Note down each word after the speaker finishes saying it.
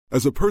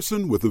As a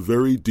person with a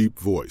very deep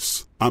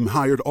voice, I'm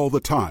hired all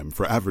the time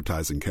for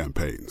advertising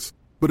campaigns.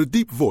 But a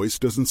deep voice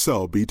doesn't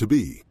sell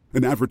B2B,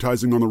 and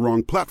advertising on the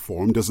wrong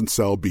platform doesn't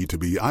sell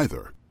B2B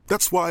either.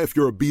 That's why if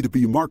you're a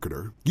B2B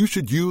marketer, you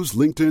should use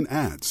LinkedIn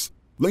ads.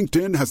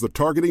 LinkedIn has the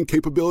targeting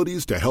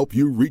capabilities to help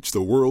you reach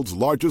the world's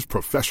largest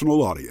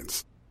professional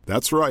audience.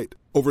 That's right,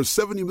 over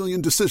 70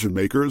 million decision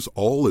makers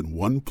all in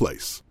one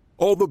place.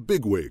 All the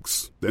big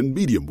wigs, then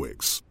medium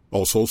wigs,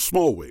 also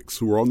small wigs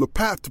who are on the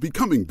path to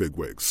becoming big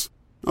wigs.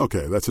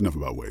 Okay, that's enough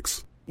about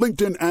wigs.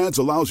 LinkedIn ads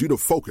allows you to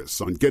focus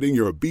on getting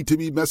your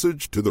B2B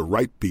message to the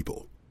right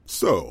people.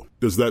 So,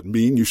 does that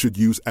mean you should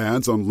use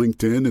ads on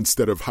LinkedIn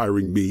instead of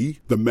hiring me,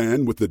 the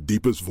man with the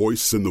deepest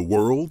voice in the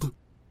world?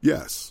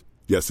 Yes.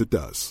 Yes, it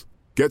does.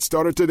 Get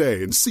started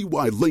today and see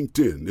why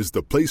LinkedIn is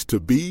the place to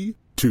be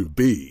to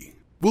be.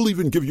 We'll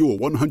even give you a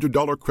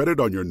 $100 credit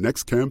on your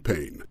next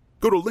campaign.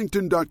 Go to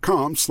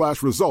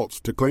linkedin.com/results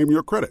to claim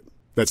your credit.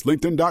 That's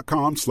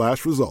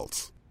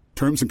linkedin.com/results.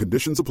 Terms and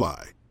conditions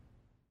apply.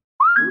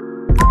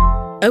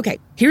 Okay,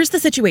 here's the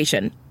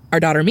situation. Our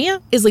daughter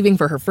Mia is leaving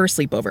for her first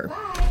sleepover.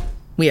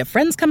 We have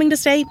friends coming to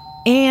stay,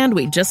 and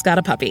we just got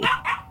a puppy.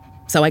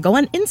 So I go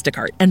on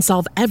Instacart and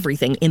solve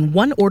everything in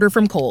one order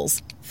from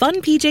Kohl's.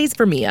 Fun PJs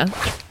for Mia,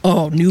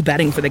 new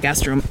bedding for the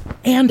guest room,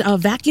 and a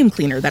vacuum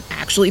cleaner that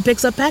actually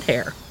picks up pet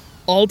hair.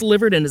 All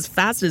delivered in as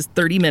fast as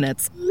 30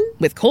 minutes.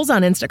 With Kohl's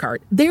on Instacart,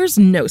 there's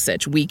no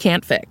such we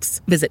can't fix.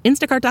 Visit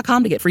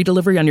instacart.com to get free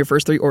delivery on your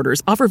first 3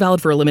 orders. Offer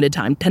valid for a limited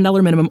time.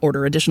 $10 minimum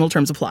order. Additional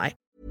terms apply.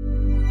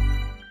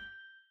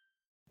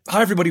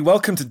 Hi, everybody.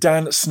 Welcome to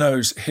Dan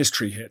Snow's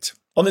History Hit.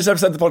 On this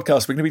episode of the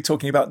podcast, we're going to be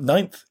talking about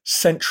 9th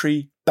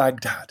century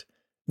Baghdad,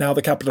 now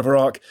the capital of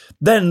Iraq,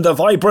 then the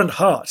vibrant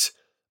heart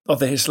of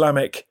the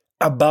Islamic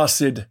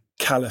Abbasid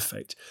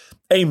Caliphate,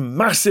 a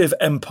massive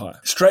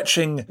empire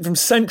stretching from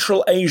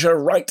Central Asia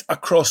right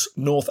across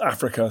North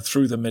Africa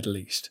through the Middle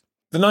East.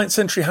 The 9th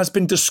century has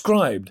been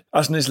described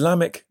as an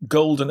Islamic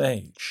golden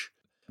age.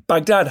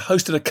 Baghdad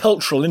hosted a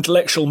cultural,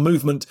 intellectual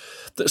movement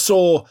that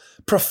saw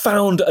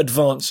profound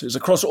advances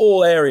across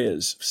all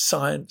areas of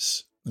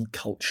science and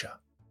culture.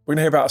 We're going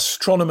to hear about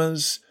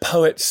astronomers,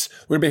 poets.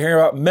 We're going to be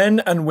hearing about men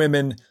and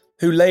women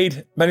who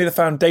laid many of the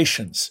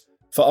foundations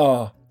for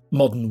our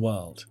modern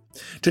world.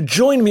 To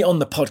join me on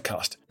the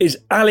podcast is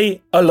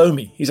Ali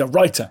Alomi. He's a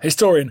writer,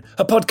 historian,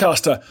 a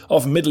podcaster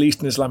of Middle East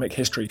and Islamic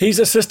history. He's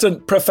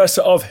assistant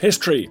professor of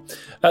history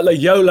at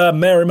Loyola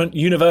Marymount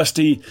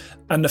University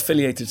and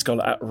affiliated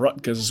scholar at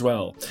Rutgers as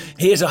well.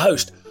 He is a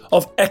host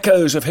of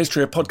Echoes of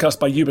History, a podcast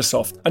by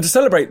Ubisoft. And to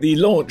celebrate the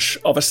launch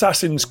of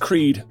Assassin's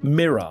Creed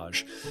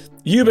Mirage,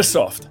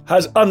 Ubisoft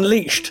has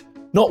unleashed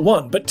not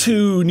one, but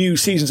 2 new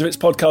seasons of its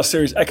podcast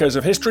series, Echoes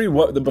of History.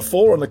 Worked with them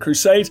before on The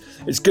Crusade.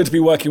 It's good to be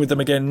working with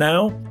them again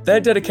now. They're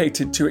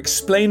dedicated to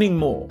explaining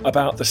more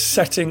about the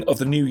setting of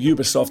the new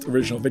Ubisoft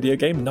original video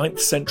game,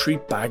 9th century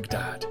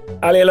Baghdad.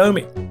 Ali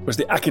Alomi was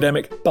the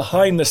academic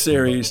behind the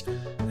series,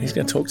 and he's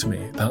going to talk to me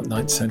about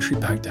 9th century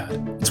Baghdad.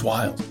 It's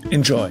wild.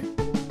 Enjoy.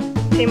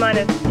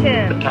 T-minus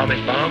 10.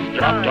 Atomic bomb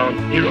dropped on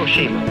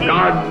Hiroshima.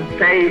 God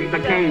save the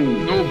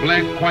king. No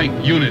black-white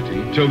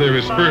unity till there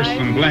is first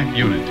some black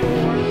unity.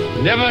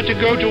 Never to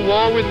go to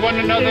war with one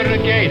another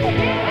again.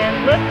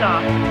 And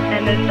liftoff,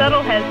 and the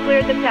shuttle has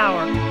cleared the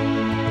tower.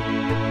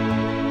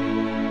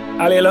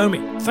 Ali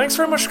Alomi, thanks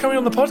very much for coming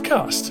on the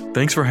podcast.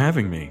 Thanks for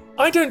having me.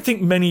 I don't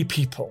think many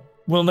people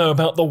will know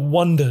about the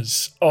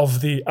wonders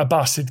of the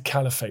Abbasid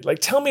Caliphate. Like,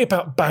 tell me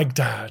about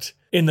Baghdad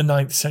in the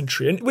 9th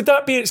century. And would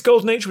that be its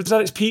golden age? Was that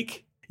its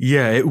peak?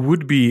 Yeah, it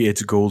would be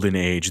its golden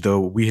age,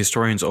 though we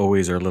historians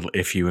always are a little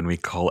iffy when we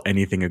call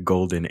anything a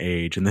golden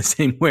age, in the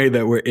same way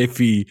that we're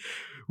iffy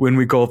when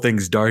we call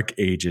things dark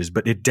ages.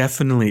 But it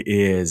definitely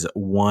is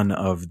one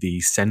of the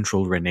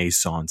central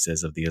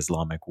renaissances of the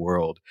Islamic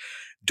world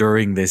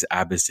during this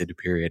Abbasid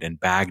period, and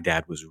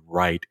Baghdad was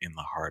right in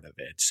the heart of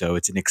it. So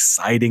it's an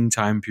exciting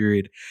time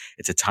period.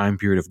 It's a time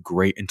period of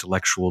great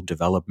intellectual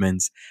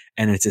developments,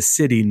 and it's a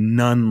city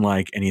none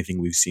like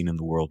anything we've seen in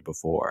the world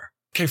before.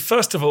 Okay,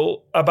 first of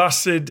all,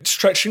 Abbasid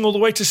stretching all the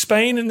way to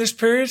Spain in this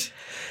period?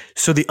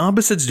 So the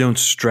Abbasids don't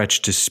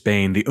stretch to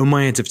Spain. The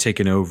Umayyads have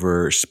taken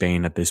over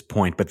Spain at this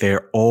point, but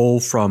they're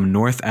all from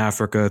North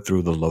Africa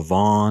through the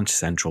Levant,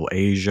 Central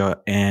Asia,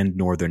 and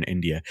Northern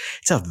India.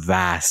 It's a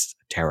vast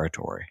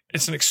territory.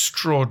 It's an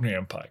extraordinary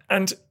empire.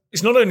 And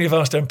it's not only a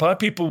vast empire,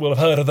 people will have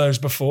heard of those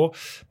before,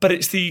 but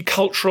it's the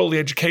cultural, the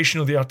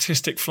educational, the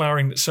artistic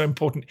flowering that's so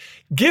important.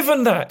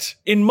 Given that,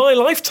 in my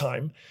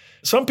lifetime,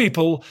 some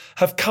people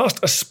have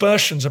cast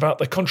aspersions about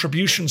the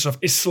contributions of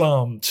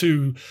Islam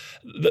to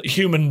the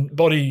human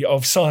body,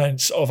 of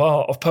science, of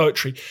art, of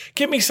poetry.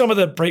 Give me some of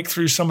the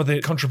breakthroughs, some of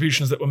the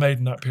contributions that were made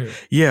in that period.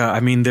 Yeah, I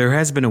mean, there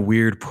has been a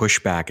weird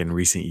pushback in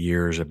recent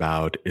years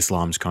about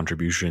Islam's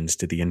contributions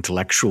to the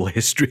intellectual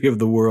history of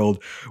the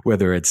world,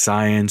 whether it's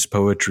science,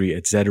 poetry,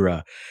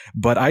 etc.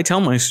 But I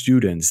tell my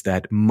students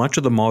that much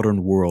of the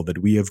modern world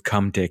that we have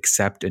come to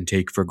accept and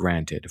take for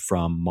granted,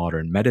 from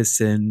modern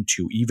medicine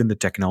to even the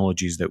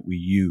technologies that we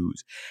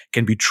use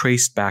can be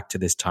traced back to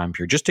this time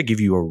period. Just to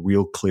give you a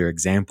real clear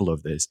example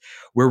of this,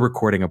 we're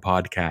recording a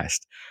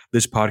podcast.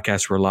 This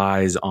podcast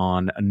relies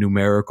on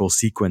numerical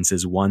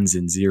sequences, ones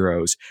and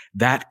zeros.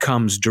 That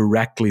comes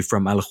directly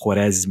from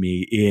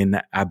Al-Khwarizmi in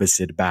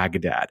Abbasid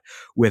Baghdad.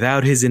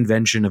 Without his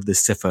invention of the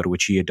cipher,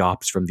 which he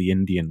adopts from the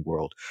Indian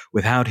world,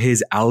 without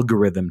his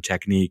algorithm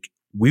technique,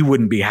 we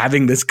wouldn't be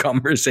having this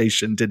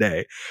conversation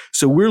today.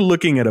 So we're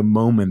looking at a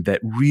moment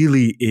that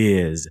really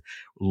is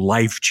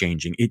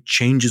life-changing. It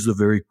changes the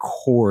very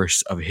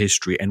course of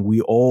history, and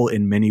we all,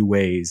 in many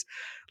ways,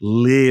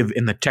 live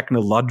in the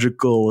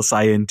technological,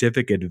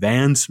 scientific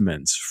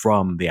advancements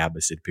from the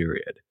Abbasid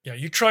period. Yeah,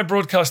 you try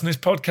broadcasting this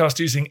podcast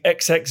using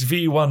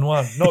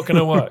XXV11. Not going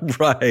to work.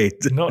 Right.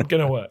 Not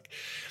going to work.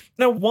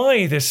 Now,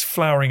 why this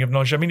flowering of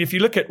knowledge? I mean, if you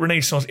look at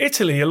Renaissance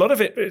Italy, a lot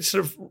of it's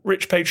sort of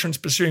rich patrons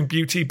pursuing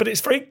beauty, but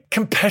it's very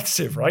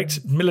competitive, right?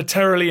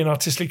 Militarily and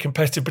artistically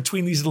competitive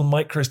between these little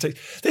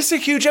microstates. This is a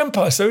huge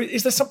empire. So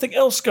is there something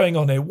else going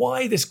on here?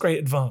 Why this great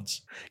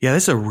advance? Yeah,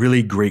 that's a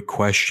really great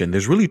question.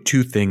 There's really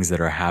two things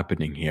that are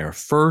happening here.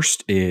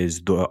 First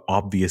is the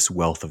obvious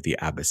wealth of the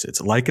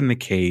Abbasids. Like in the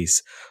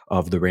case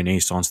of the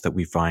Renaissance that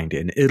we find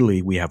in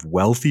Italy, we have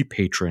wealthy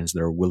patrons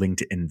that are willing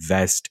to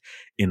invest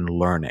in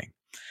learning.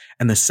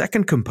 And the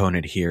second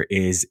component here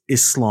is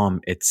Islam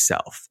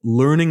itself.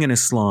 Learning in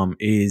Islam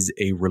is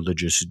a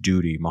religious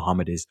duty.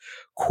 Muhammad is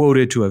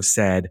quoted to have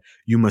said,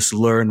 "You must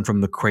learn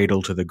from the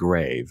cradle to the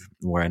grave,"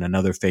 or in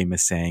another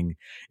famous saying,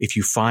 "If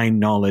you find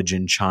knowledge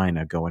in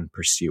China, go and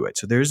pursue it."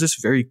 So there's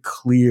this very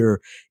clear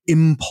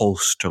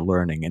impulse to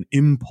learning, an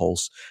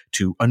impulse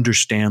to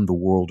understand the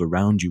world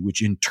around you,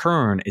 which in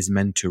turn is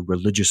meant to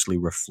religiously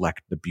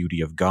reflect the beauty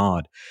of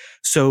God.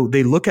 So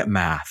they look at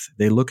math,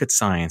 they look at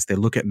science, they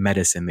look at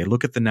medicine, they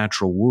look at the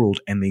natural world,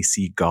 and they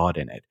see God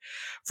in it.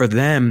 For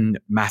them,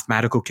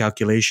 mathematical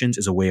calculations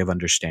is a way of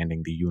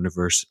understanding the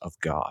universe of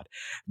God.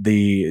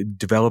 The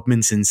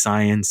developments in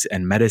science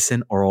and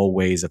medicine are all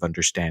ways of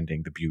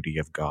understanding the beauty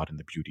of God and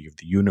the beauty of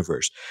the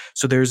universe.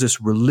 So there's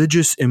this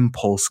religious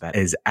impulse that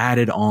is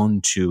added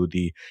on to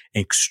the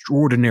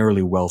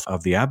extraordinarily wealth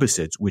of the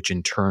Abbasids, which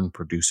in turn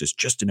produces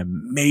just an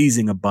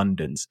amazing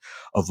abundance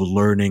of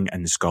learning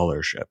and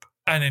scholarship.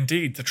 And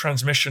indeed, the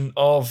transmission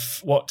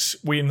of what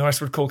we in the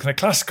West would call kind of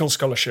classical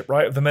scholarship,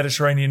 right, of the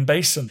Mediterranean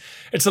basin.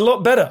 It's a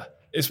lot better.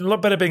 It's a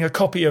lot better being a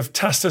copy of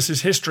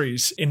Tacitus's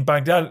histories in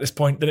Baghdad at this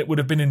point than it would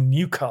have been in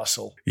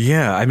Newcastle.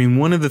 Yeah, I mean,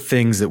 one of the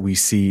things that we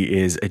see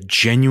is a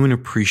genuine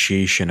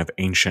appreciation of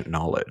ancient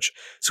knowledge.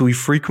 So we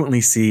frequently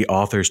see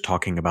authors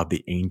talking about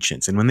the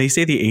ancients. And when they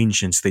say the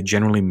ancients, they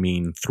generally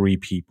mean three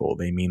people.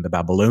 They mean the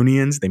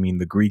Babylonians, they mean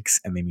the Greeks,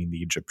 and they mean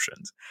the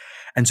Egyptians.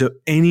 And so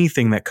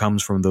anything that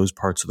comes from those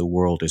parts of the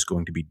world is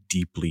going to be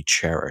deeply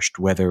cherished.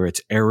 Whether it's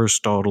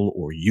Aristotle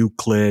or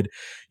Euclid,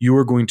 you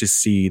are going to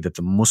see that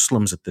the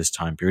Muslims at this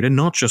time period,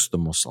 and not just the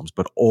Muslims,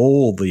 but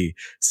all the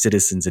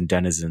citizens and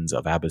denizens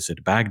of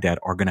Abbasid Baghdad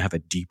are going to have a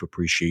deep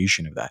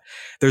appreciation of that.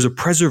 There's a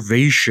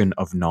preservation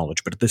of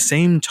knowledge, but at the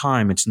same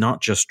time, it's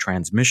not just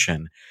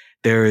transmission.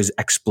 There is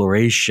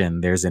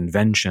exploration, there's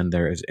invention,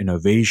 there is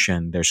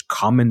innovation, there's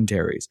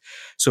commentaries.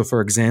 So,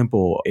 for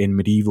example, in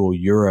medieval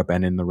Europe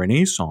and in the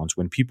Renaissance,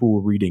 when people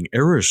were reading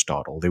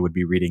Aristotle, they would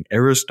be reading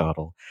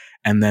Aristotle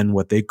and then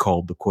what they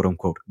called the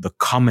quote-unquote the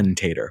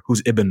commentator,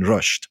 who's Ibn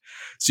Rushd.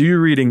 So you're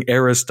reading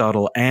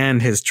Aristotle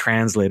and his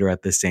translator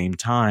at the same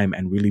time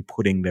and really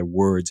putting their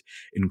words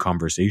in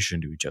conversation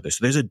to each other.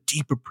 So there's a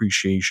deep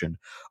appreciation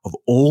of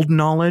old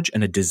knowledge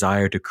and a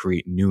desire to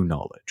create new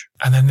knowledge.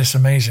 And then this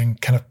amazing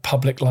kind of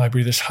public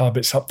library, this hub,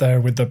 it's up there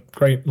with the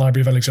great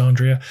Library of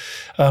Alexandria.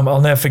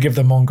 I'll never forgive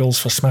the Mongols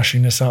for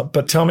smashing this up,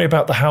 but tell me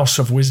about the House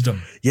of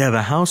Wisdom. Yeah,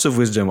 the House of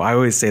Wisdom. I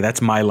always say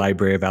that's my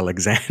Library of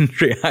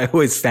Alexandria. I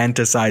always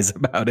fantasize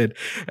about it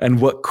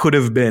and what could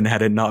have been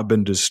had it not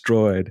been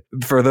destroyed.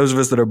 For those of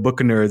us that are book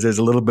nerds, there's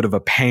a little bit of a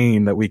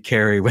pain that we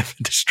carry with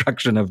the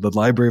destruction of the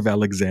Library of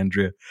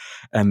Alexandria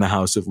and the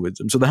House of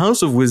Wisdom. So the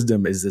House of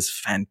Wisdom is this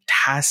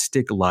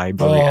fantastic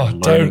library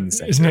and learning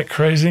center. Isn't it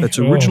crazy? That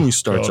originally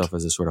starts off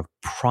as a sort of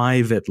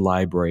private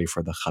library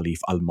for the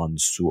Caliph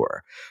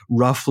al-Mansur,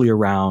 roughly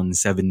around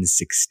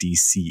 760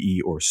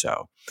 CE or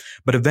so.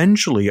 But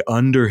eventually,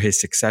 under his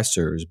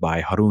successors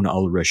by Harun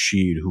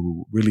al-Rashid,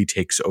 who really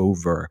takes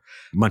over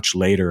much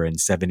later in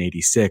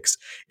 786,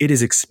 it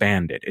is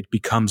expanded. It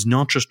becomes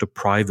not just a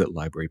private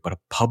library, but a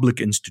public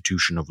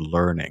institution of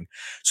learning.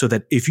 So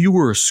that if you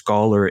were a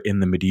scholar in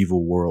the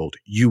medieval world,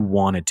 you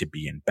wanted to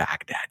be in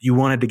Baghdad. You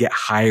wanted to get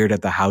hired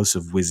at the House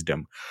of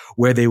Wisdom,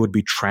 where they would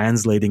be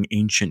translating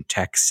ancient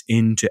texts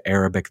into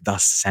Arabic,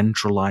 thus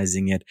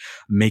centralizing it,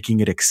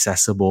 making it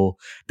accessible.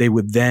 They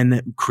would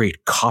then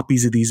create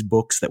copies of these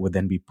books books that would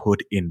then be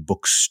put in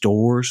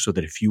bookstores so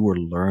that if you were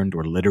learned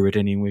or literate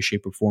in any way,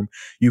 shape, or form,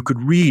 you could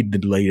read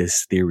the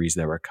latest theories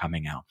that were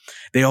coming out.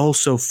 They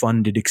also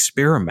funded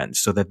experiments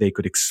so that they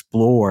could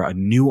explore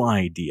new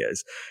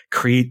ideas,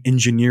 create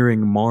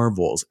engineering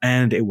marvels,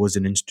 and it was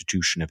an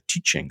institution of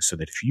teaching so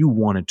that if you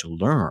wanted to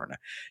learn,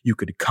 you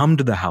could come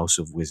to the House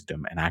of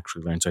Wisdom and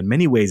actually learn. So in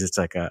many ways, it's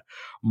like a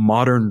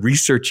modern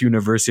research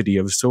university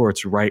of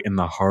sorts right in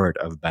the heart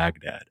of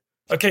Baghdad.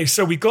 Okay,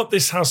 so we got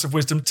this House of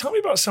Wisdom. Tell me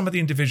about some of the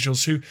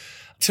individuals who,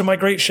 to my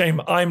great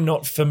shame, I'm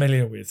not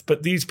familiar with.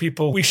 But these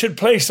people we should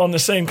place on the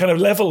same kind of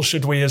level,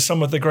 should we, as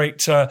some of the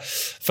great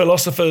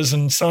philosophers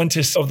and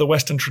scientists of the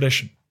Western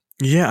tradition?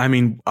 Yeah, I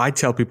mean, I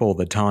tell people all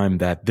the time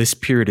that this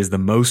period is the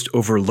most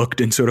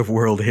overlooked in sort of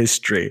world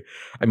history.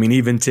 I mean,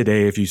 even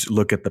today, if you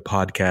look at the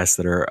podcasts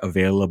that are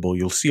available,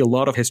 you'll see a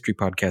lot of history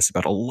podcasts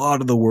about a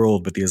lot of the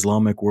world, but the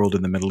Islamic world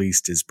in the Middle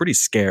East is pretty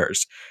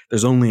scarce.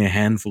 There's only a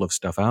handful of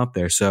stuff out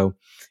there. So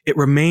it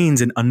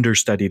remains an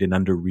understudied and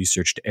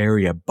under-researched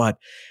area, but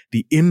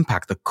the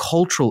impact, the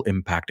cultural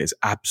impact is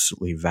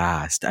absolutely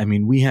vast. I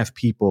mean, we have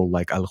people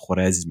like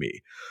Al-Khwarizmi,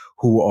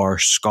 who are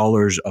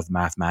scholars of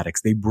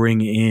mathematics. They bring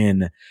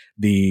in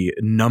the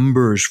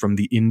numbers from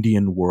the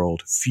Indian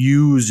world,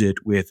 fuse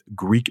it with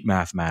Greek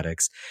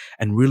mathematics,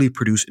 and really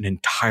produce an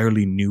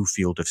entirely new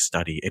field of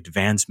study,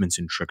 advancements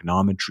in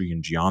trigonometry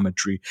and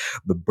geometry,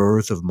 the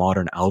birth of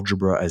modern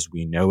algebra as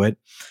we know it.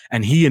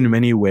 And he, in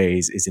many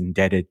ways, is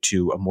indebted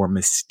to a more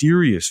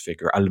mysterious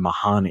figure,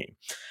 Al-Mahani.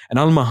 And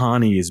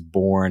Al-Mahani is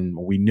born,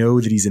 we know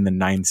that he's in the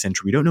 9th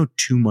century. We don't know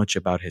too much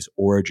about his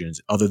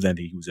origins other than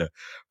that he was a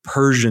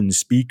Persian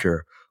speaker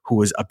who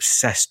was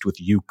obsessed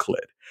with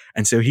Euclid.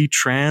 And so he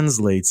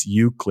translates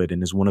Euclid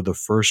and is one of the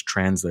first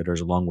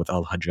translators along with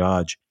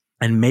Al-Hajjaj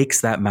and makes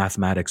that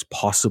mathematics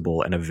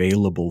possible and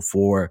available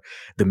for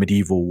the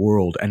medieval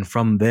world. And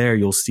from there,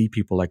 you'll see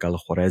people like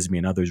Al-Khwarizmi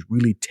and others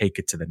really take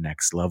it to the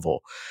next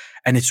level.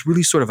 And it's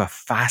really sort of a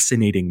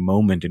fascinating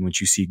moment in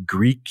which you see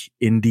Greek,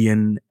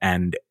 Indian,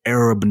 and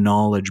Arab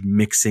knowledge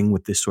mixing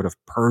with this sort of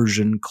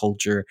Persian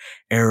culture,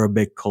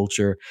 Arabic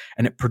culture,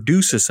 and it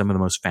produces some of the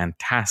most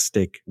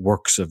fantastic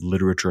works of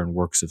literature and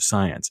works of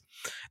science.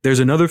 There's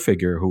another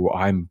figure who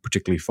I'm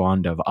particularly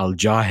fond of,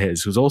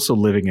 Al-Jahiz, who's also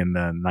living in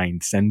the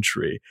 9th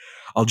century.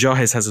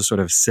 Al-Jahiz has a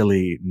sort of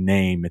silly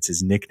name. It's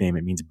his nickname.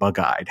 It means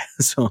bug-eyed.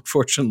 So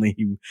unfortunately,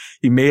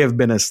 he may have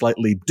been a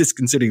slightly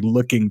disconcerting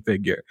looking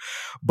figure,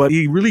 but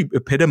he really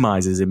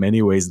epitomizes in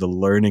many ways the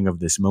learning of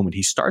this moment.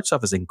 He starts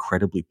off as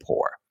incredibly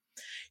poor.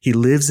 He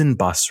lives in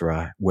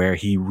Basra, where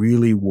he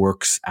really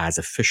works as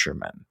a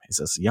fisherman. He's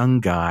this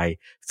young guy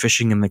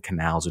fishing in the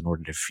canals in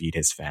order to feed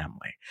his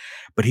family.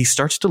 But he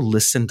starts to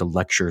listen to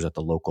lectures at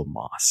the local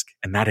mosque,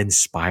 and that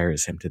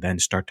inspires him to then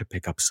start to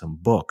pick up some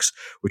books,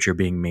 which are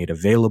being made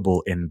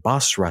available in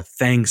Basra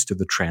thanks to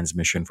the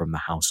transmission from the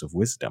House of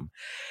Wisdom.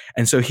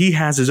 And so he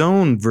has his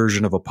own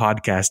version of a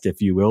podcast,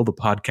 if you will, the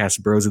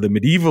podcast Bros of the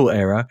Medieval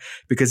Era,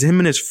 because him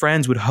and his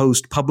friends would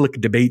host public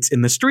debates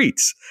in the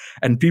streets,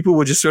 and people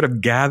would just sort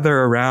of gather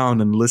around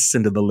and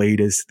listen to the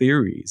latest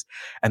theories.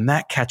 And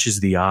that catches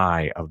the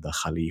eye of the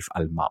Khalif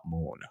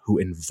al-Ma'mun, who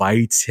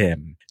invites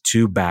him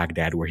to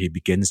Baghdad, where he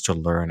begins to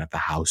learn at the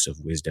House of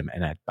Wisdom.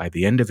 And by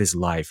the end of his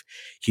life,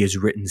 he has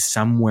written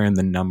somewhere in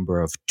the number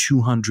of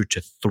 200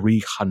 to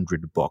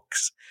 300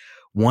 books,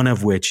 one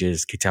of which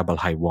is Kitab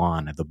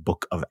al-Haywan, the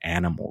Book of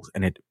Animals.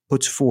 And it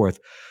puts forth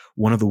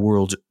one of the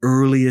world's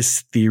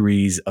earliest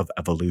theories of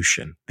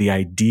evolution, the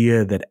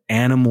idea that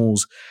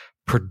animals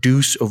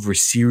produce over a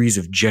series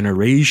of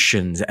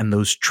generations, and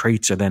those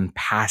traits are then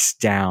passed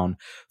down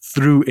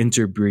through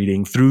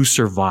interbreeding, through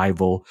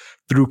survival,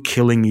 through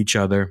killing each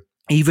other.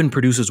 Even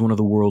produces one of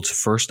the world's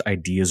first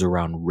ideas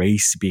around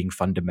race being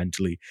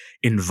fundamentally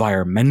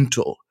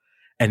environmental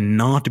and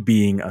not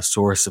being a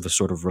source of a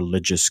sort of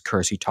religious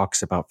curse. He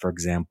talks about, for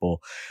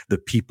example, the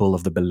people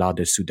of the Balad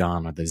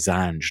al-Sudan or the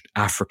Zanj,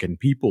 African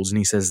peoples, and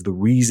he says the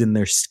reason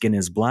their skin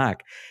is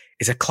black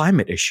is a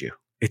climate issue.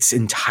 It's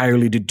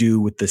entirely to do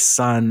with the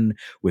sun,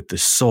 with the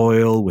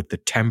soil, with the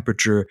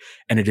temperature,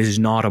 and it is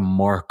not a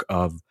mark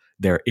of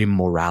their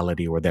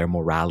immorality or their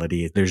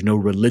morality. There's no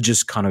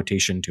religious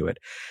connotation to it.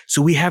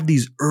 So we have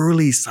these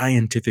early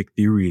scientific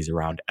theories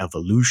around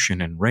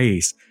evolution and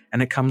race,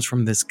 and it comes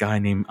from this guy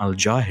named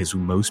Al-Jahiz, who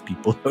most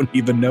people don't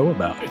even know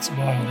about. It's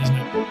wild, isn't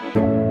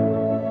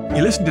it?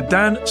 You listen to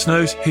Dan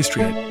Snow's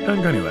History Hit.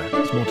 Don't go anywhere.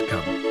 There's more to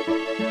come.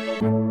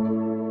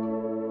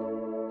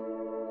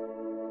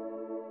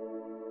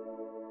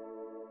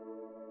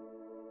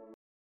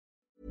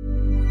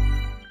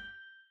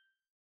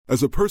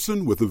 As a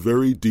person with a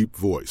very deep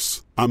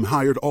voice, I'm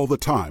hired all the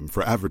time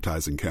for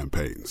advertising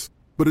campaigns.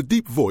 But a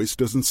deep voice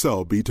doesn't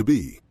sell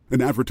B2B,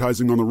 and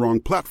advertising on the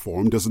wrong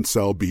platform doesn't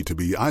sell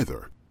B2B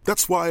either.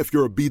 That's why if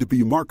you're a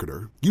B2B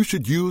marketer, you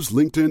should use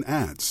LinkedIn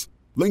ads.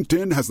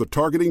 LinkedIn has the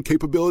targeting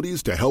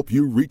capabilities to help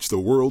you reach the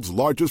world's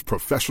largest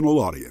professional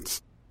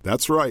audience.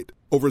 That's right,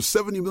 over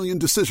 70 million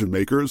decision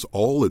makers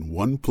all in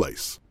one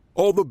place.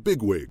 All the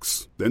big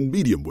wigs, then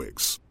medium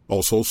wigs,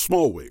 also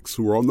small wigs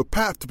who are on the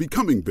path to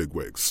becoming big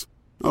wigs.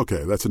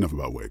 Okay, that's enough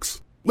about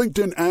wigs.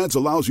 LinkedIn ads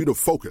allows you to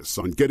focus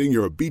on getting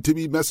your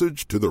B2B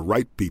message to the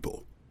right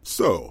people.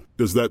 So,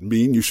 does that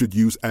mean you should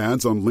use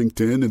ads on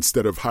LinkedIn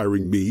instead of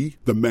hiring me,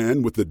 the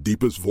man with the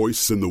deepest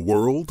voice in the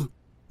world?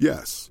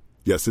 Yes.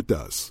 Yes, it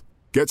does.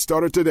 Get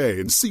started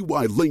today and see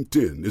why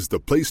LinkedIn is the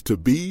place to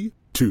be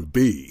to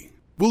be.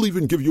 We'll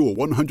even give you a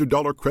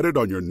 $100 credit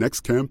on your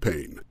next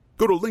campaign.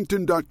 Go to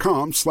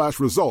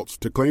linkedin.com/results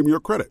to claim your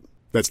credit.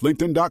 That's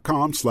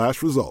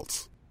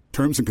linkedin.com/results.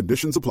 Terms and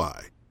conditions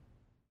apply.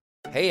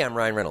 Hey, I'm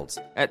Ryan Reynolds.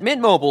 At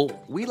Mint Mobile,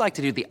 we like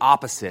to do the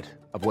opposite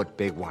of what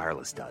Big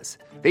Wireless does.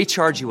 They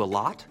charge you a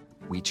lot,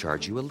 we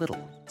charge you a little.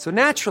 So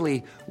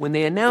naturally, when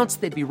they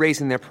announced they'd be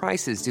raising their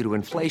prices due to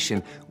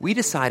inflation, we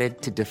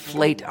decided to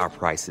deflate our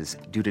prices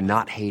due to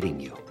not hating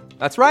you.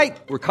 That's right.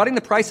 We're cutting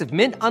the price of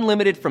Mint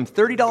Unlimited from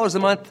 $30 a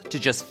month to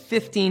just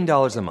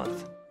 $15 a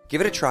month. Give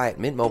it a try at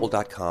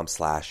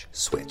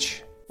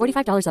mintmobile.com/switch.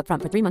 $45 up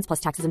front for 3 months plus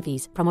taxes and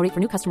fees. Promo rate for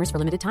new customers for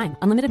limited time.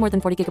 Unlimited more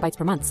than 40 gigabytes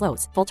per month.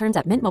 Slows full terms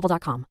at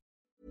mintmobile.com.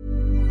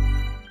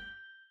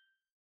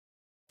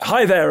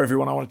 Hi there,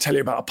 everyone. I want to tell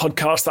you about a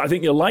podcast that I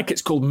think you'll like.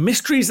 It's called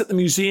Mysteries at the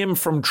Museum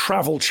from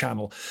Travel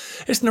Channel.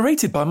 It's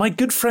narrated by my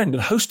good friend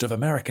and host of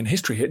American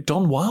History Hit,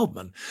 Don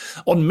Wildman.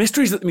 On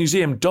Mysteries at the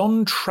Museum,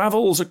 Don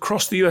travels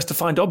across the US to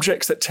find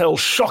objects that tell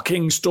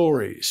shocking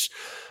stories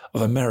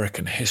of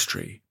American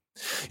history.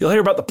 You'll hear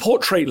about the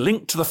portrait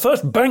linked to the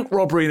first bank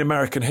robbery in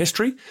American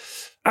history,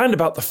 and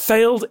about the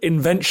failed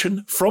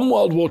invention from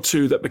World War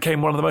II that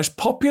became one of the most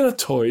popular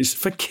toys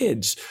for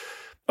kids.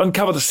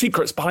 Uncover the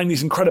secrets behind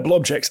these incredible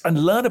objects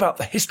and learn about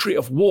the history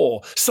of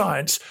war,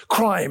 science,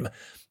 crime,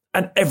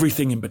 and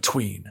everything in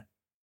between.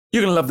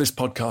 You're going to love this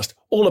podcast,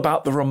 all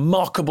about the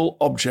remarkable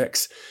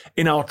objects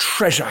in our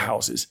treasure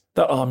houses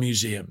that are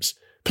museums.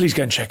 Please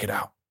go and check it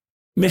out.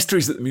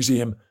 Mysteries at the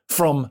Museum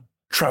from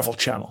Travel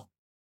Channel.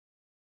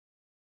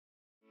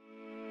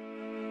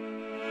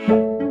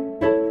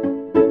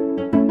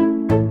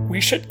 We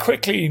should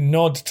quickly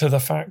nod to the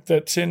fact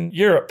that in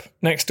Europe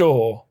next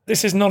door,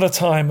 this is not a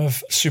time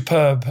of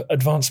superb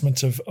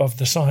advancement of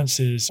the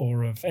sciences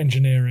or of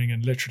engineering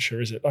and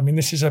literature, is it? I mean,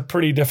 this is a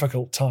pretty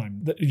difficult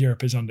time that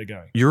Europe is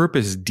undergoing. Europe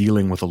is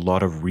dealing with a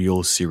lot of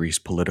real serious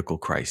political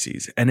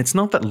crises. And it's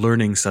not that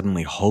learning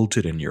suddenly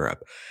halted in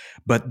Europe,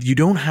 but you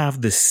don't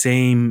have the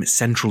same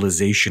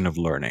centralization of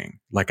learning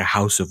like a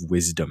house of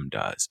wisdom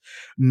does,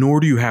 nor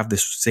do you have the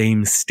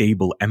same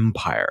stable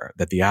empire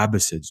that the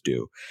Abbasids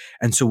do.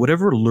 And so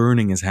whatever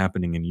learning is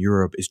happening in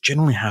Europe is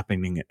generally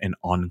happening in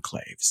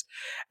enclaves.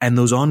 And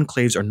those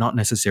enclaves are not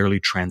necessarily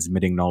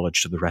transmitting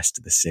knowledge to the rest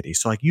of the city.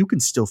 So like you can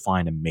still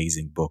find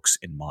amazing books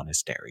in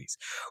monasteries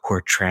who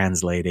are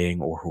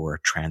translating or who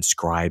are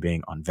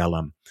transcribing on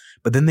vellum,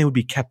 but then they would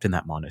be kept in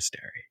that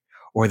monastery.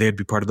 Or they'd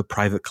be part of the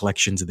private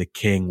collections of the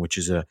king, which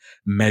is a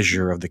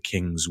measure of the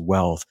king's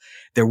wealth.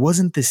 There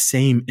wasn't the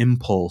same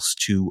impulse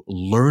to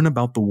learn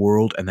about the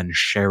world and then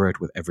share it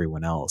with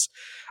everyone else.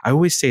 I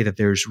always say that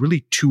there's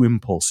really two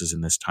impulses in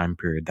this time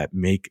period that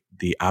make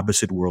the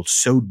Abbasid world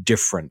so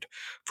different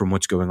from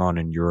what's going on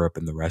in Europe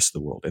and the rest of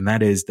the world. And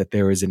that is that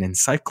there is an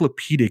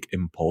encyclopedic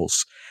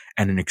impulse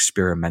and an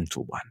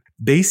experimental one.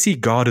 They see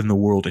God in the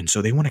world, and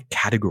so they want to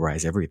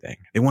categorize everything.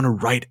 They want to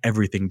write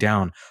everything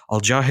down.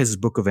 Al-Jahiz's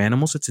Book of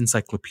Animals, it's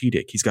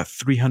encyclopedic. He's got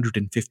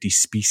 350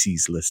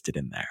 species listed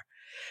in there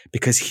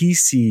because he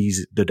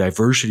sees the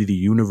diversity of the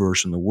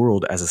universe and the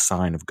world as a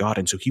sign of God,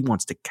 and so he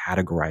wants to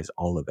categorize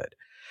all of it.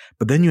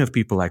 But then you have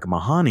people like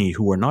Mahani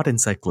who are not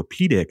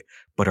encyclopedic,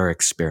 but are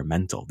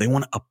experimental. They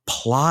want to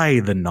apply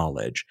the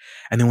knowledge,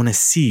 and they want to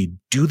see,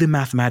 do the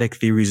mathematic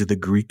theories of the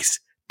Greeks,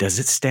 does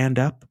it stand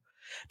up?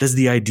 Does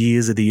the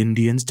ideas of the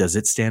Indians, does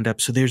it stand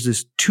up? So there's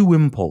this two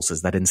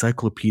impulses, that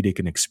encyclopedic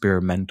and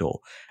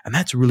experimental. And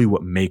that's really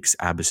what makes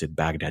Abbasid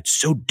Baghdad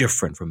so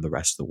different from the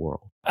rest of the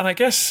world. And I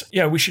guess,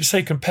 we should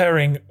say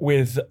comparing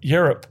with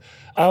Europe,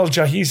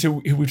 Al-Jahiz,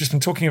 who we've just been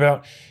talking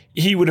about,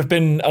 he would have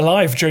been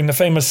alive during the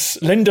famous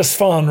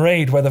Lindisfarne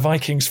raid where the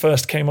Vikings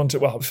first came onto,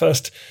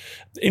 first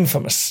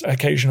infamous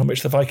occasion on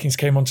which the Vikings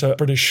came onto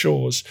British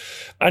shores.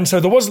 And so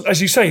there was,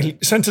 as you say,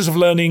 centres of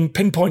learning,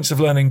 pinpoints of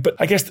learning, but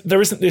I guess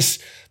there isn't this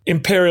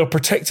imperial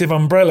protective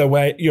umbrella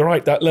where, you're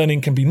right, that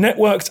learning can be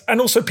networked,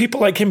 and also people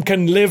like him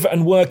can live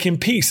and work in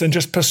peace and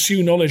just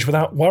pursue knowledge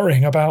without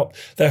worrying about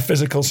their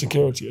physical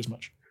security as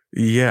much.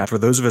 Yeah, for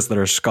those of us that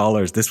are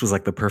scholars, this was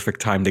like the perfect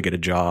time to get a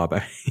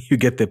job. You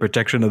get the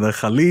protection of the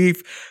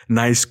Khalif,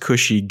 nice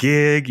cushy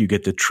gig, you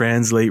get to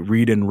translate,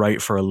 read, and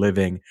write for a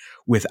living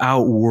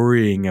without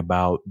worrying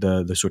about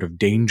the sort of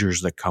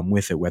dangers that come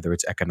with it, whether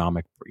it's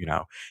economic,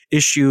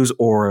 issues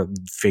or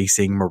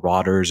facing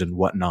marauders and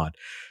whatnot.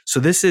 So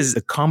this is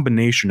a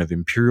combination of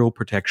imperial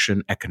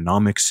protection,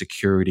 economic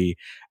security,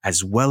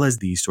 as well as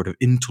these sort of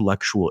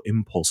intellectual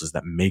impulses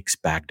that makes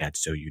Baghdad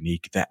so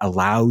unique, that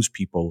allows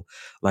people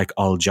like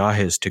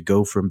Al-Jahiz to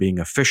go from being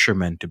a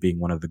fisherman to being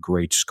one of the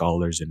great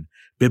scholars and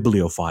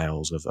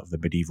bibliophiles of the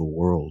medieval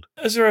world.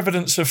 Is there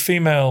evidence of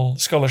female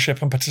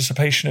scholarship and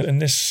participation in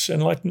this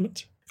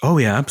enlightenment? Oh,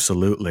 yeah,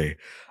 absolutely.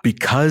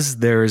 Because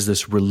there is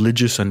this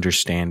religious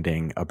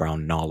understanding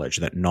around knowledge,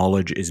 that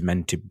knowledge is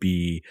meant to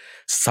be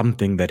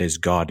something that is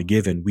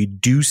God-given, we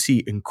do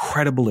see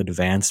incredible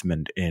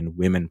advancement in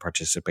women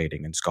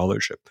participating in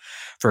scholarship.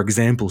 For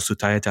example,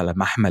 Sutayat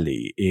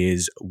al-Mahmali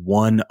is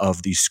one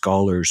of the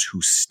scholars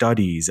who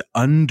studies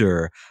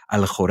under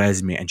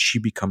al-Khwarizmi, and she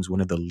becomes one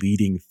of the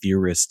leading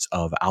theorists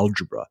of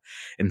algebra.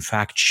 In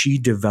fact, she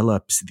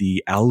develops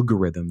the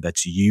algorithm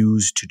that's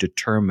used to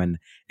determine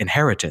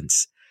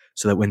inheritance,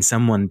 so that when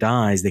someone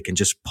dies, they can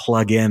just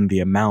plug in the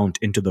amount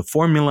into the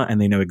formula and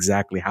they know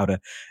exactly how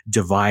to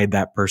divide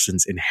that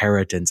person's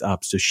inheritance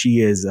up. So she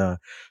is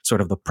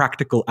sort of the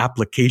practical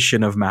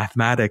application of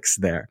mathematics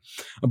there.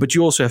 But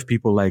you also have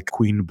people like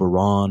Queen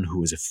Buran,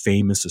 who is a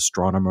famous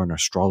astronomer and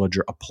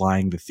astrologer,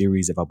 applying the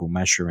theories of Abu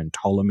Mashar and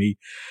Ptolemy.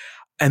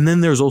 And then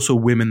there's also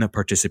women that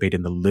participate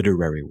in the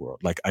literary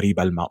world, like Arib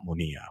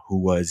al-Ma'muniya, who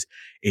was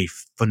a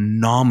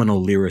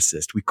phenomenal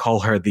lyricist. We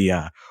call her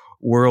the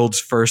world's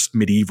first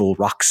medieval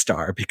rock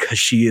star because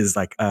she is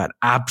like an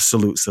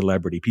absolute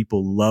celebrity.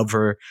 People love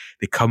her.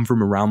 They come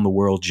from around the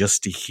world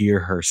just to hear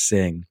her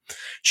sing.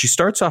 She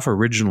starts off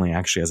originally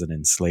actually as an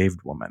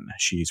enslaved woman.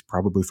 She's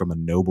probably from a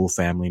noble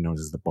family known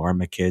as the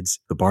Barmakids.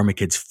 The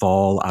Barmakids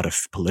fall out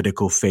of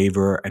political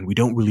favor and we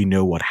don't really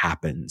know what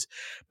happens.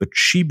 But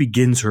she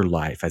begins her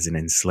life as an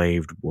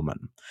enslaved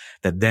woman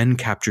that then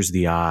captures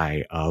the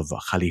eye of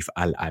Khalif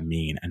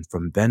al-Amin. And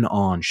from then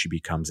on, she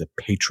becomes a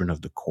patron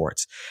of the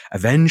courts.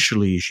 Eventually,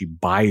 she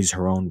buys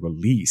her own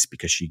release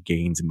because she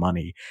gains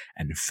money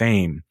and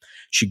fame.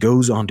 She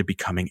goes on to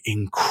becoming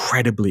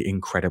incredibly,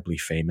 incredibly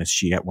famous.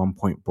 She at one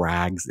point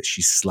brags that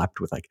she slept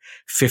with like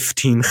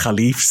 15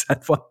 caliphs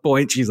at one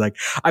point. She's like,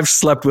 I've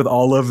slept with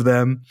all of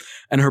them.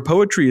 And her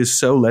poetry is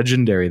so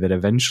legendary that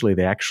eventually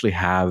they actually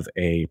have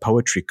a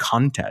poetry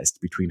contest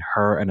between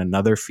her and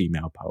another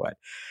female poet.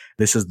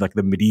 This is like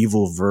the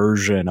medieval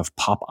version of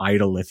Pop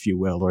Idol, if you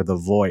will, or The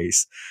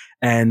Voice.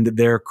 And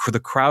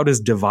the crowd is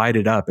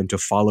divided up into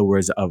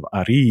followers of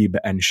Arib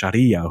and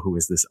Sharia, who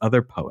is this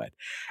other poet.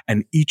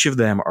 And each of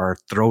them are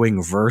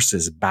throwing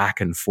verses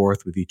back and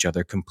forth with each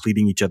other,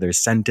 completing each other's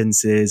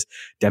sentences,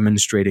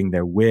 demonstrating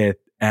their wit.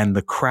 And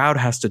the crowd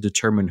has to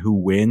determine who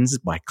wins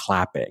by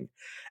clapping.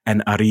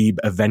 And Arib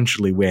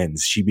eventually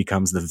wins. She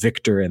becomes the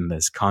victor in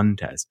this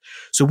contest.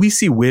 So we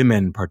see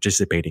women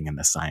participating in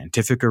the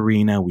scientific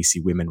arena. We see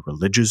women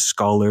religious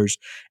scholars,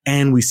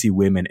 and we see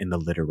women in the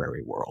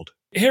literary world.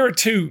 Here are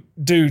two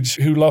dudes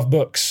who love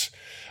books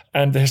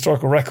and the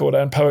historical record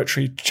and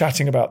poetry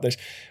chatting about this.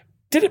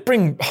 Did it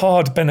bring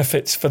hard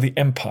benefits for the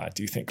empire,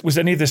 do you think? Was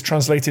any of this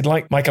translated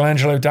like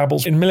Michelangelo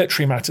dabbles in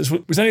military matters?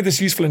 Was any of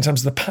this useful in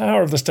terms of the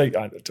power of the state,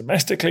 either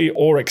domestically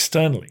or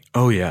externally?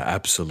 Oh, yeah,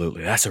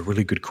 absolutely. That's a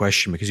really good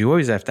question because you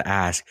always have to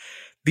ask,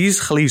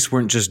 these caliphs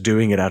weren't just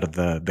doing it out of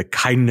the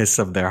kindness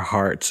of their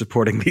heart,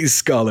 supporting these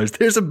scholars.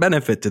 There's a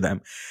benefit to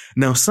them.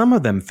 Now, some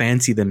of them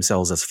fancy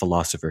themselves as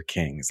philosopher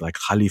kings, like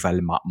Khalif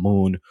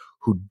al-Ma'mun,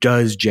 who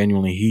does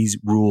genuinely, he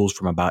rules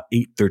from about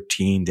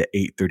 813 to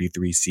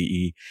 833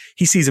 CE.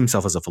 He sees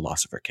himself as a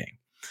philosopher king.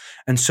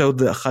 And so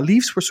the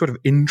caliphs were sort of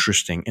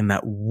interesting in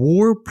that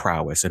war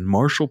prowess and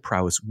martial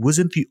prowess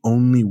wasn't the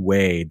only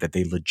way that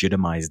they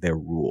legitimized their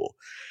rule.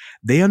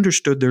 They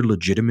understood their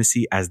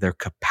legitimacy as their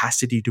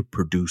capacity to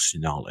produce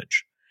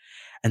knowledge.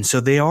 And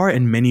so they are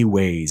in many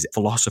ways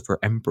philosopher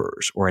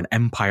emperors or an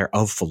empire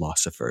of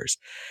philosophers.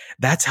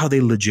 That's how they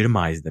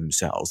legitimize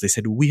themselves. They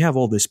said, we have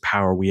all this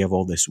power, we have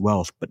all this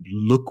wealth, but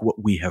look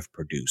what we have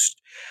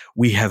produced.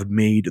 We have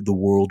made the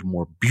world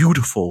more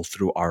beautiful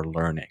through our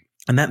learning.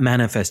 And that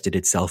manifested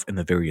itself in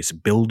the various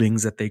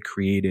buildings that they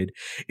created,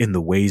 in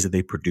the ways that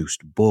they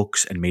produced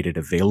books and made it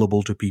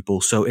available to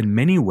people. So in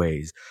many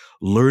ways,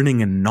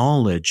 learning and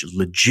knowledge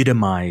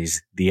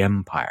legitimize the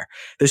empire.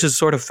 This is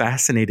sort of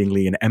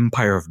fascinatingly an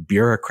empire of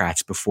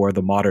bureaucrats before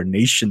the modern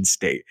nation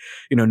state.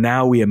 You know,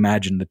 now we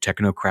imagine the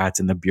technocrats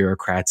and the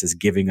bureaucrats as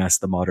giving us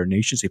the modern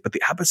nation state, but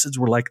the Abbasids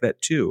were like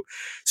that too.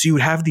 So you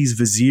would have these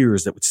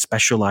viziers that would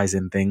specialize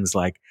in things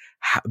like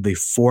the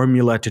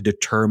formula to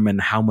determine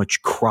how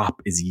much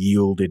crop is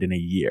yielded in a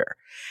year.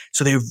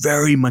 So they're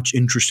very much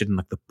interested in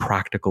like the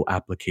practical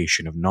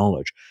application of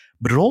knowledge,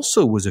 but it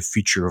also was a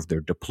feature of their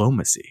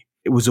diplomacy.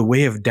 It was a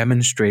way of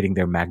demonstrating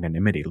their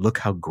magnanimity. Look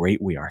how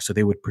great we are. So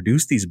they would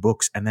produce these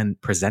books and then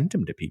present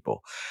them to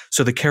people.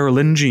 So the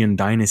Carolingian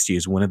dynasty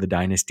is one of the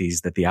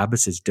dynasties that the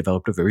Abbasids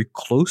developed a very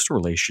close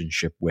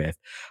relationship with.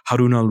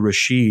 Harun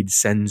al-Rashid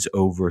sends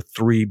over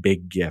 3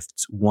 big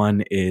gifts.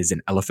 One is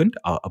an elephant,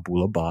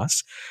 Abul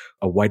Abbas,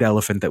 a white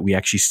elephant that we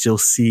actually still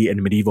see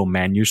in medieval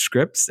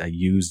manuscripts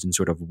used in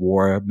sort of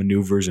war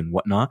maneuvers and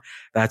whatnot.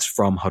 That's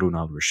from Harun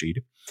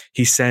al-Rashid.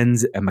 He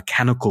sends a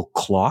mechanical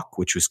clock,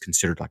 which was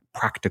considered like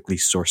practically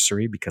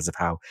sorcery because of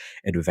how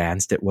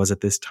advanced it was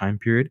at this time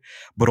period.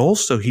 But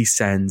also he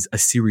sends a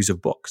series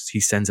of books. He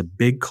sends a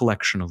big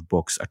collection of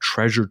books, a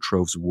treasure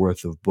trove's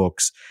worth of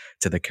books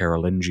to the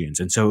Carolingians.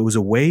 And so it was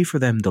a way for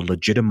them to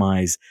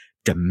legitimize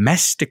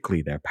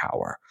domestically their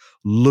power,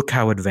 look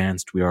how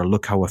advanced we are,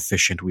 look how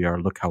efficient we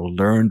are, look how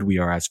learned we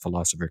are as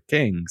philosopher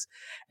kings,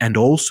 and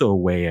also a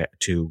way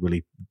to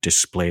really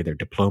display their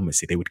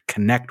diplomacy. They would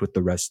connect with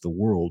the rest of the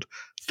world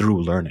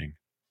through learning.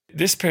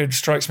 This period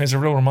strikes me as a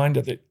real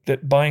reminder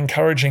that by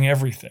encouraging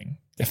everything,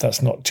 if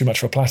that's not too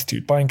much of a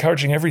platitude, by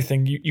encouraging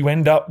everything, you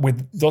end up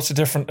with lots of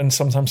different and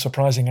sometimes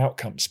surprising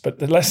outcomes. But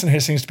the lesson here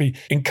seems to be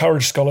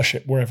encourage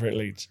scholarship wherever it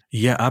leads.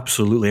 Yeah,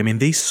 absolutely. I mean,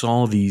 they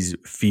saw these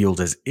fields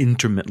as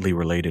intimately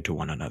related to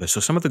one another. So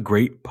some of the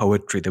great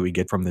poetry that we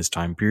get from this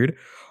time period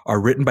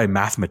are written by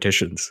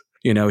mathematicians.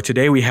 You know,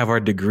 today we have our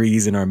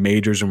degrees and our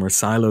majors and we're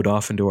siloed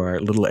off into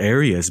our little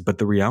areas, but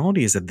the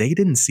reality is that they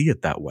didn't see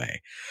it that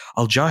way.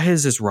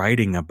 Al-Jahiz is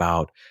writing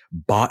about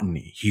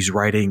botany. He's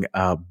writing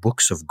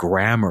books of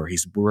grammar.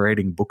 He's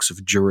writing books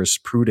of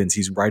jurisprudence.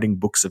 He's writing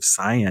books of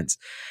science.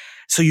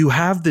 So you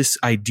have this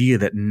idea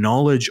that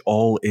knowledge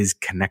all is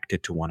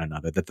connected to one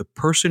another, that the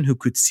person who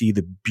could see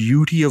the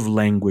beauty of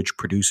language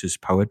produces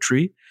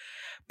poetry,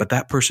 but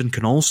that person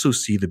can also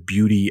see the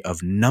beauty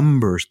of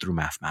numbers through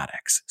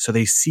mathematics. So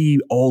they see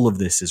all of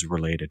this is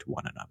related to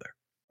one another.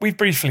 We've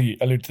briefly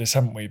alluded to this,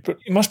 haven't we? But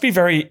it must be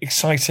very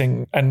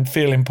exciting and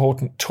feel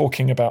important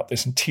talking about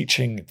this and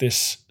teaching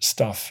this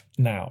stuff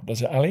now,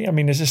 does it, Ali? I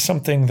mean, is this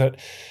something that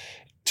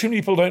too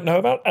many people don't know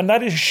about? And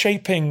that is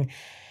shaping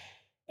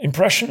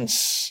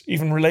impressions,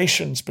 even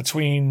relations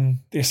between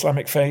the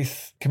Islamic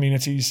faith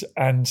communities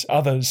and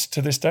others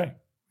to this day.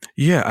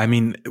 Yeah, I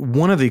mean,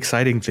 one of the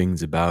exciting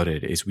things about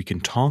it is we can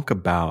talk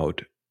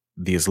about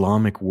the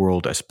Islamic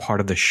world as part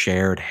of the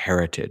shared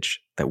heritage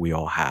that we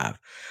all have.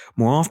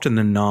 More often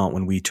than not,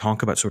 when we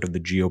talk about sort of the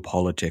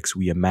geopolitics,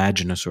 we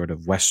imagine a sort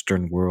of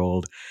Western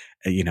world,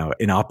 you know,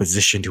 in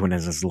opposition to an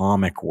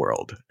Islamic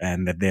world,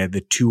 and that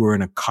the two are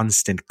in a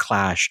constant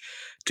clash.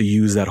 To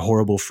use that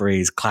horrible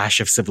phrase, clash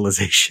of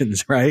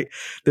civilizations, right?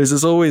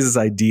 There's always this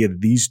idea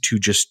that these two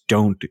just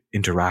don't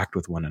interact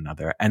with one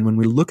another. And when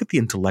we look at the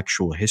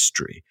intellectual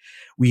history,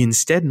 we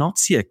instead not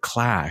see a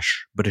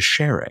clash, but a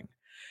sharing.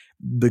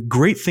 The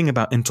great thing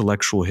about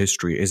intellectual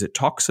history is it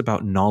talks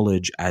about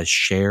knowledge as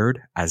shared,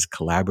 as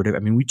collaborative. I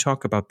mean, we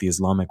talk about the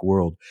Islamic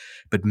world,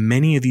 but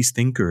many of these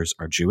thinkers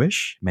are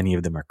Jewish. Many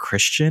of them are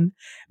Christian.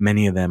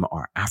 Many of them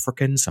are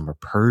African. Some are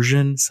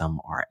Persian.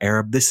 Some are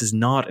Arab. This is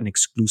not an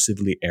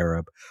exclusively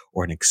Arab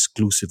or an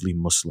exclusively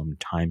Muslim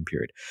time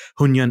period.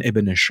 Hunyan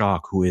ibn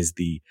Ishaq, who is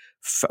the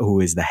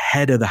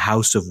head of the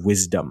House of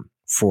Wisdom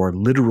for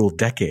literal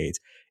decades,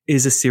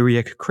 is a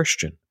Syriac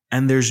Christian.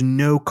 And there's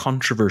no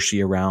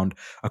controversy around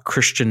a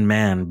Christian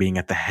man being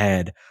at the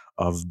head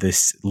of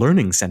this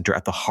learning center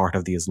at the heart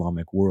of the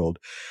Islamic world.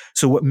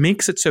 So what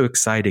makes it so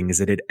exciting is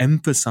that it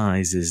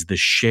emphasizes the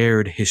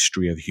shared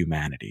history of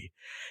humanity.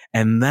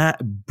 And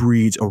that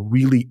breeds a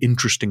really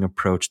interesting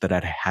approach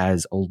that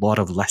has a lot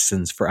of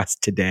lessons for us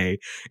today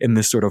in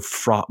this sort of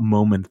fraught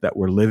moment that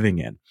we're living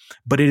in.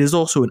 But it is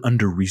also an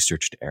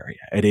under-researched area.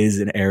 It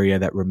is an area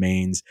that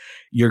remains,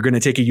 you're going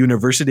to take a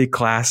university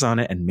class on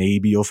it and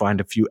maybe you'll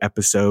find a few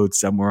episodes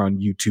somewhere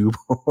on YouTube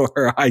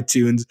or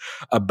iTunes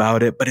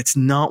about it, but it's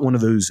not one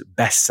of those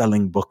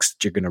best-selling books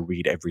that you're going to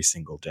read every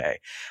single day.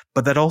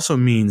 But that also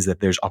means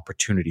that there's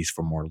opportunities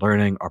for more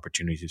learning,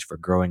 opportunities for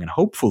growing, and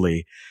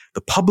hopefully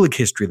the public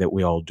history that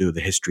we all do,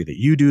 the history that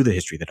you do, the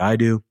history that I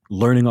do,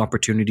 learning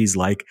opportunities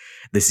like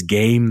this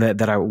game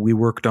that we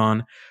worked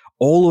on,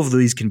 all of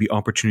these can be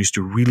opportunities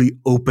to really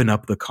open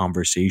up the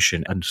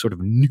conversation and sort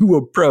of new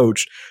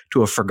approach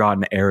to a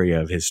forgotten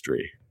area of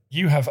history.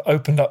 You have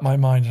opened up my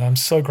mind and I'm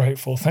so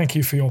grateful. Thank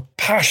you for your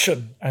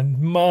passion and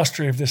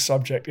mastery of this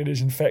subject. It is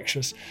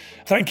infectious.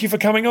 Thank you for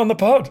coming on the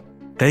pod.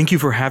 Thank you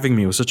for having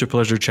me. It was such a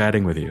pleasure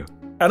chatting with you.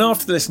 And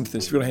after listening to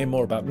this, if you want to hear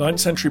more about 9th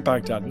century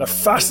Baghdad and the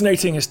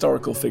fascinating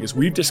historical figures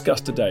we've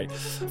discussed today,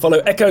 follow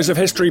Echoes of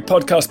History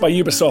podcast by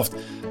Ubisoft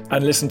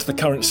and listen to the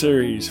current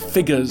series,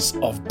 Figures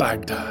of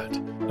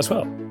Baghdad, as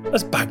well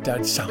as Baghdad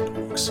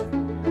Soundwalks.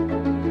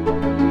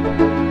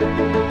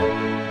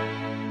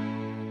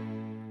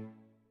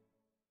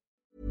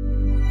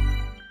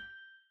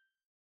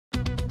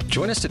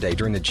 Join us today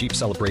during the Jeep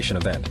Celebration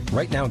event.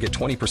 Right now, get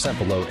 20%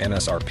 below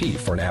MSRP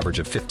for an average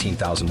of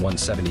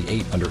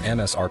 $15,178 under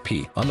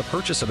MSRP on the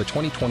purchase of a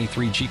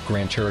 2023 Jeep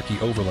Grand Cherokee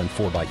Overland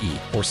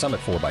 4xE or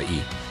Summit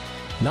 4xE.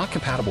 Not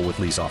compatible with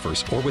lease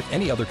offers or with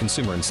any other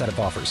consumer incentive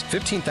offers.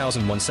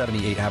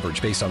 $15,178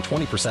 average based on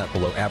 20%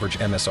 below average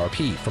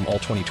MSRP from all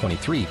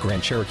 2023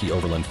 Grand Cherokee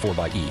Overland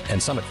 4xE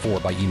and Summit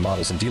 4xE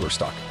models in dealer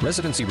stock.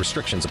 Residency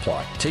restrictions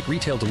apply. Take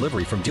retail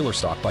delivery from dealer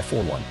stock by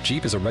 4/1.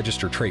 Jeep is a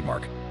registered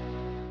trademark.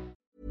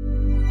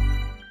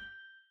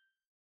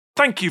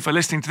 Thank you for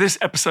listening to this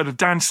episode of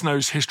Dan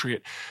Snow's History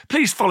Hit.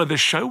 Please follow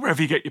this show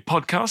wherever you get your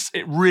podcasts.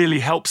 It really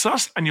helps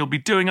us and you'll be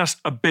doing us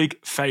a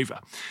big favour.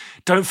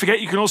 Don't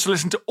forget you can also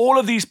listen to all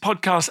of these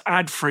podcasts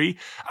ad-free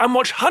and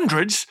watch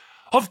hundreds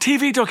of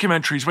TV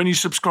documentaries when you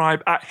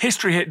subscribe at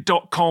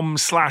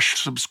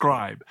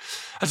historyhit.com/subscribe.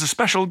 As a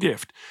special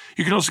gift,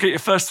 you can also get your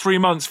first 3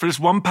 months for just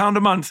 £1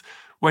 a month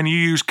when you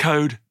use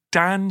code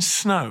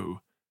DANSNOW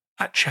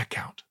at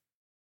checkout.